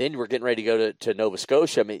 and then we're getting ready to go to Nova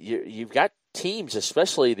Scotia. I mean, you've got teams,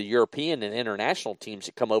 especially the European and international teams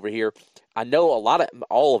that come over here. I know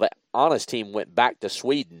all of Anna's team went back to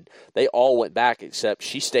Sweden. They all went back except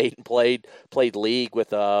she stayed and played league with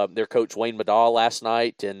their coach Wayne Madal last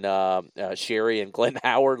night, and Sherry and Glenn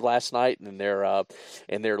Howard last night in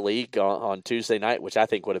their league on Tuesday night, which I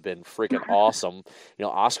think would have been freaking awesome.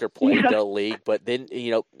 Oscar played the league, but then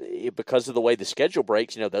because of the way the schedule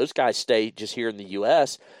breaks, those guys stay just here in the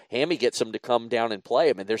U.S. Hammy gets them to come down and play.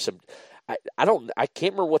 I mean, there's some. I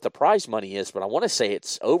can't remember what the prize money is, but I want to say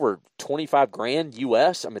it's over $25,000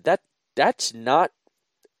 US. I mean, that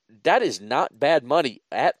is not bad money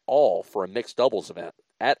at all for a mixed doubles event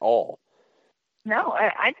at all. No,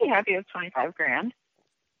 I'd be happy with $25,000.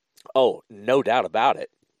 Oh, no doubt about it.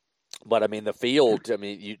 But I mean, the field. I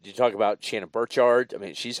mean, you talk about Shannon Burchard. I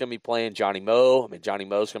mean, she's going to be playing Johnny Moe. I mean, Johnny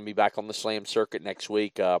Moe's going to be back on the Slam circuit next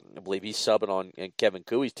week. I believe he's subbing on Kevin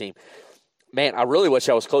Cooey's team. Man, I really wish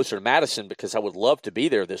I was closer to Madison because I would love to be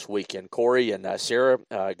there this weekend. Corey and Sarah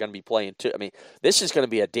are going to be playing too. I mean, this is going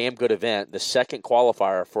to be a damn good event, the second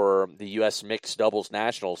qualifier for the U.S. Mixed Doubles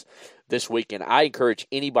Nationals this weekend. I encourage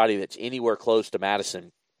anybody that's anywhere close to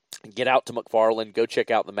Madison, get out to McFarland, go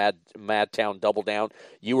check out the MadTown DoubleDown.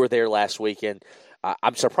 You were there last weekend.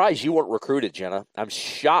 I'm surprised you weren't recruited, Jenna. I'm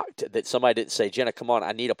shocked that somebody didn't say, Jenna, come on,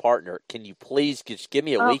 I need a partner. Can you please just give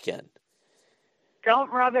me a weekend?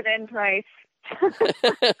 Don't rub it in, Price.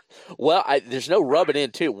 Well, there's no rubbing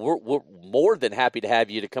in, too. We're more than happy to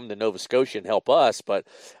have you to come to Nova Scotia and help us, but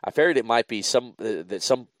I figured it might be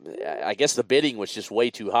I guess the bidding was just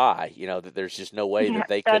way too high, that there's just no way that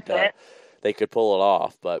they could pull it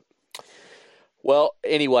off. But, well,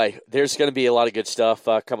 anyway, there's going to be a lot of good stuff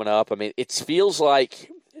coming up. I mean, it feels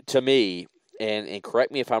like, to me, and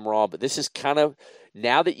correct me if I'm wrong, but this is kind of,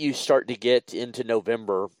 now that you start to get into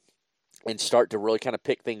November and start to really kind of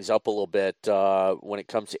pick things up a little bit when it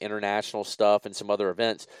comes to international stuff and some other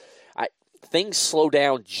events, things slow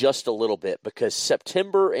down just a little bit, because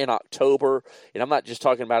September and October, and I'm not just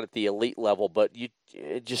talking about at the elite level, but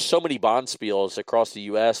just so many bonspiels across the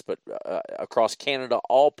U.S., but across Canada,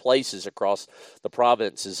 all places across the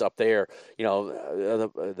provinces up there. The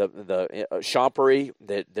Champery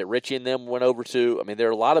that Richie and them went over to. I mean, there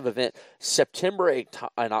are a lot of events. September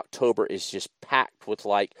and October is just packed with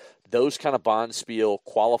those kind of bonspiel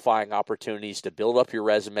qualifying opportunities to build up your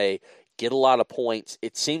resume, get a lot of points.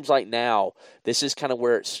 It seems like now this is kind of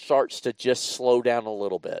where it starts to just slow down a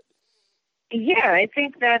little bit. Yeah, I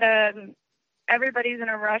think that everybody's in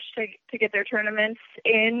a rush to get their tournaments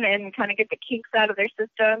in and kind of get the kinks out of their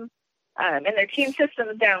system, and their team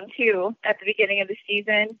systems down too at the beginning of the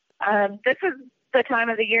season. This is the time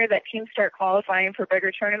of the year that teams start qualifying for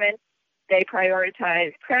bigger tournaments. They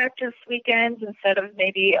prioritize practice weekends instead of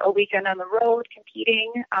maybe a weekend on the road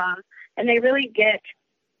competing, and they really get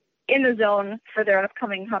in the zone for their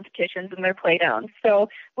upcoming competitions and their playdowns. So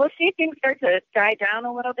we'll see things start to die down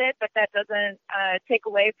a little bit, but that doesn't take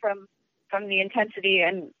away from the intensity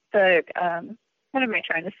and the, what am I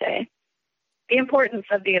trying to say? The importance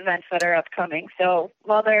of the events that are upcoming. So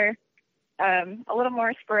while they're a little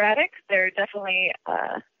more sporadic, they're definitely,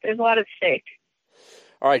 there's a lot at stake.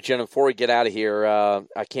 All right, Jenna, before we get out of here,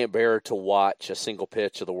 I can't bear to watch a single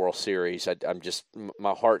pitch of the World Series.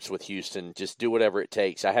 My heart's with Houston. Just do whatever it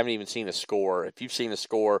takes. I haven't even seen a score. If you've seen a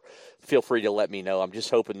score, feel free to let me know. I'm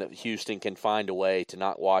just hoping that Houston can find a way to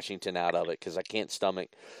knock Washington out of it, because I can't stomach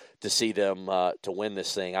to see them to win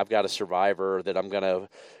this thing. I've got a survivor that I'm going to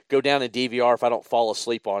go down and DVR if I don't fall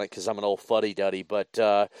asleep on it, because I'm an old fuddy-duddy. But,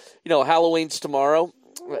 Halloween's tomorrow.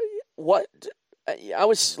 I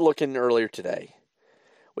was looking earlier today.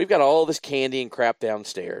 We've got all this candy and crap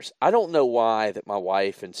downstairs. I don't know why that my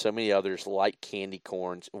wife and so many others like candy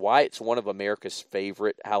corns, why it's one of America's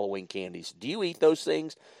favorite Halloween candies. Do you eat those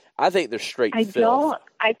things? I think they're straight filth.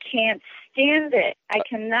 I can't stand it. I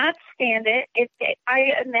cannot stand it.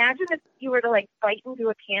 I imagine if you were to bite into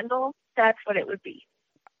a candle, that's what it would be.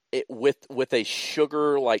 With a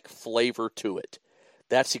sugar-like flavor to it.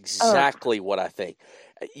 That's exactly what I think.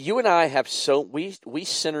 You and I have we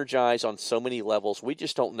synergize on so many levels. We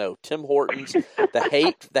just don't know. Tim Hortons,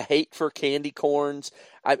 the hate for candy corns.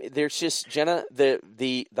 There's just, Jenna,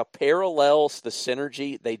 the parallels, the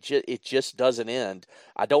synergy. It just doesn't end.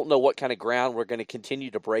 I don't know what kind of ground we're going to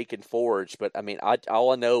continue to break and forge. But I mean,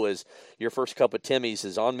 all I know is your first cup of Timmy's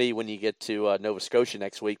is on me when you get to Nova Scotia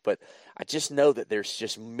next week. But I just know that there's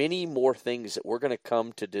just many more things that we're going to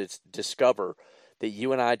come to discover that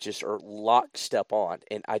you and I just are lockstep on,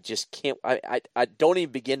 and I just can't. I don't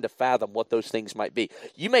even begin to fathom what those things might be.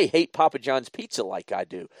 You may hate Papa John's pizza like I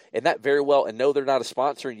do, and that very well. And no, they're not a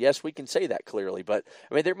sponsor. And yes, we can say that clearly. But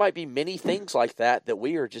I mean, there might be many things like that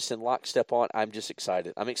we are just in lockstep on. I'm just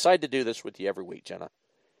excited. I'm excited to do this with you every week, Jenna.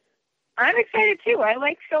 I'm excited too. I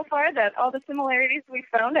like so far that all the similarities we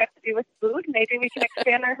found have to do with food. Maybe we can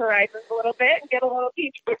expand our horizons a little bit and get a little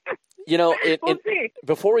deeper. We'll see.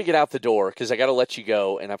 Before we get out the door, because I got to let you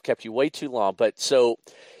go, and I've kept you way too long. But so,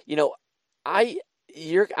 I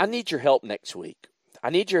need your help next week. I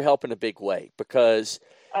need your help in a big way, because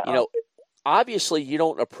obviously you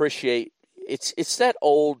don't appreciate. It's that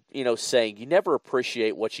old saying, you never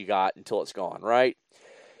appreciate what you got until it's gone, right?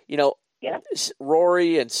 Yeah.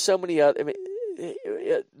 Rory and so many other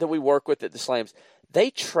that we work with at the Slams,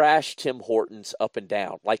 they trash Tim Hortons up and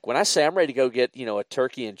down. Like when I say I'm ready to go get, a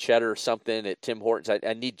turkey and cheddar or something at Tim Hortons,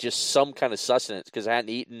 I need just some kind of sustenance because I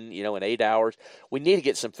hadn't eaten, in 8 hours. We need to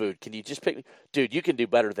get some food. Can you just pick me? Dude, you can do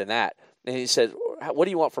better than that. And he said, what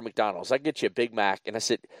do you want from McDonald's? I can get you a Big Mac. And I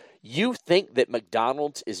said, you think that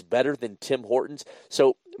McDonald's is better than Tim Hortons?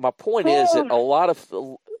 So my point is that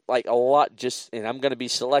and I'm going to be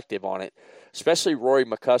selective on it, especially Rory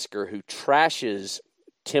McCusker, who trashes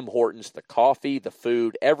Tim Hortons, the coffee, the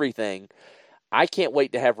food, everything. I can't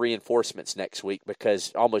wait to have reinforcements next week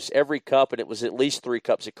because almost every cup, and it was at least 3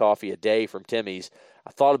 cups of coffee a day from Timmy's,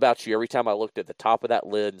 I thought about you every time I looked at the top of that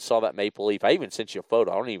lid and saw that maple leaf. I even sent you a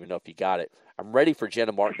photo. I don't even know if you got it. I'm ready for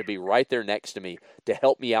Jenna Martin to be right there next to me to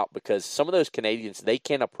help me out because some of those Canadians, they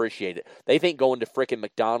can't appreciate it. They think going to frickin'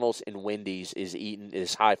 McDonald's and Wendy's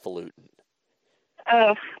is highfalutin.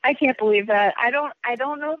 Oh, I can't believe that. I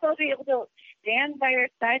don't know if I'll be able to stand by your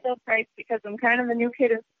side though, Price, because I'm kind of a new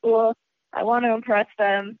kid in school. I want to impress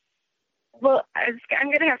them. Well, I'm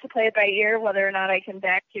going to have to play it by ear, whether or not I can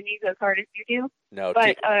back Jimmy's as hard as you do. No,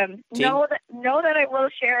 but know that I will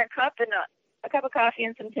share a cup and a cup of coffee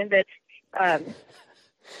and some Timbits.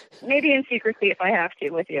 Maybe in secrecy if I have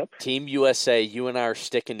to with you. Team USA, you and I are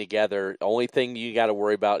sticking together. The only thing you got to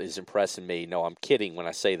worry about is impressing me. No, I'm kidding when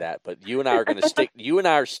I say that, but you and I are going to stick. You and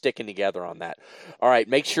I are sticking together on that. All right,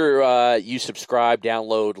 make sure you subscribe,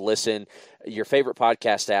 download, listen. Your favorite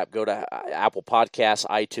podcast app, go to Apple Podcasts,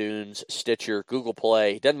 iTunes, Stitcher, Google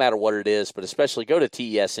Play. Doesn't matter what it is, but especially go to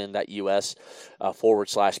tesn.us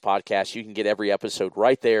 /podcast. You can get every episode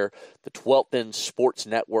right there. The 12th End Sports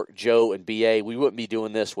Network, Joe and BA. We wouldn't be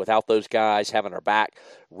doing this without those guys having our back.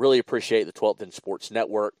 Really appreciate the 12th End Sports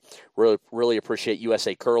Network. Really appreciate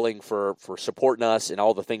USA Curling for supporting us and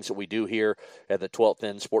all the things that we do here at the 12th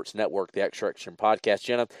End Sports Network, the Extra Extra Podcast.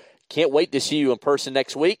 Jenna, can't wait to see you in person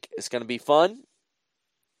next week. It's going to be fun.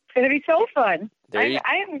 It's going to be so fun. I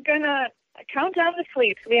am going to count down the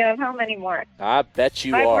sleeps. We have how many more? I bet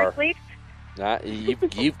you 5 are. more sleeps?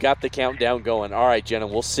 You've got the countdown going. All right, Jenna,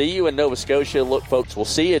 we'll see you in Nova Scotia. Look, folks, we'll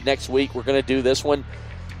see you next week. We're going to do this one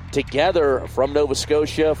together from Nova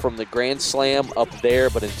Scotia, from the Grand Slam up there.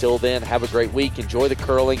 But until then, have a great week. Enjoy the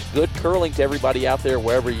curling. Good curling to everybody out there,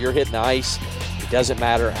 wherever you're hitting the ice. Doesn't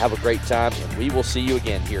matter. Have a great time, and we will see you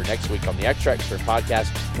again here next week on the Extra Extra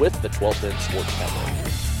Podcast with the 12th End Sports Network.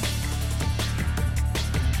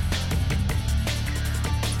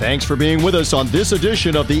 Thanks for being with us on this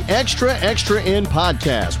edition of the Extra Extra In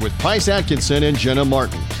Podcast with Price Atkinson and Jenna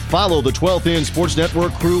Martin. Follow the 12th End Sports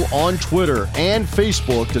Network crew on Twitter and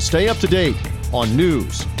Facebook to stay up to date on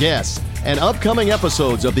news, guests, and upcoming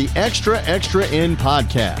episodes of the Extra Extra In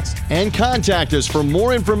Podcast. And contact us for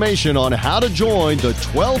more information on how to join the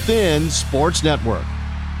 12th End Sports Network.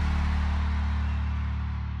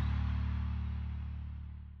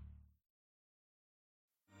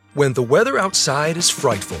 When the weather outside is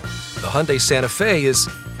frightful, the Hyundai Santa Fe is,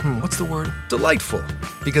 delightful.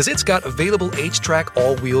 Because it's got available H-Track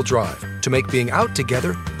all-wheel drive to make being out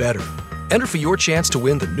together better. Enter for your chance to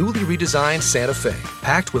win the newly redesigned Santa Fe,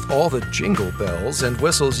 packed with all the jingle bells and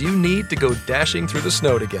whistles you need to go dashing through the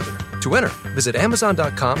snow together. To enter, visit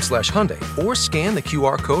Amazon.com/Hyundai or scan the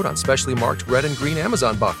QR code on specially marked red and green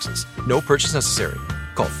Amazon boxes. No purchase necessary.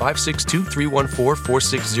 Call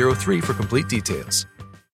 562-314-4603 for complete details.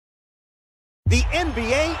 The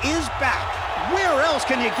NBA is back. Where else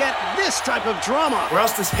can you get this type of drama? Where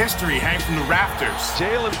else does history hang from the rafters?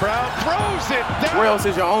 Jaylen Brown throws it down. Where else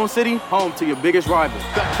is your own city home to your biggest rival?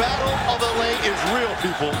 The battle of the lake is real,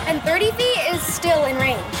 people. And 30 feet is still in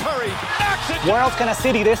range. Curry knocks it. Where else can a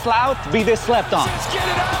city this loud be this slept on? Let's get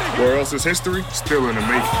it out of here. Where else is history still in the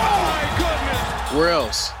making? Oh, my goodness. Where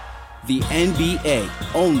else? The NBA,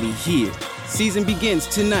 only here. Season begins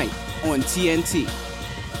tonight on TNT.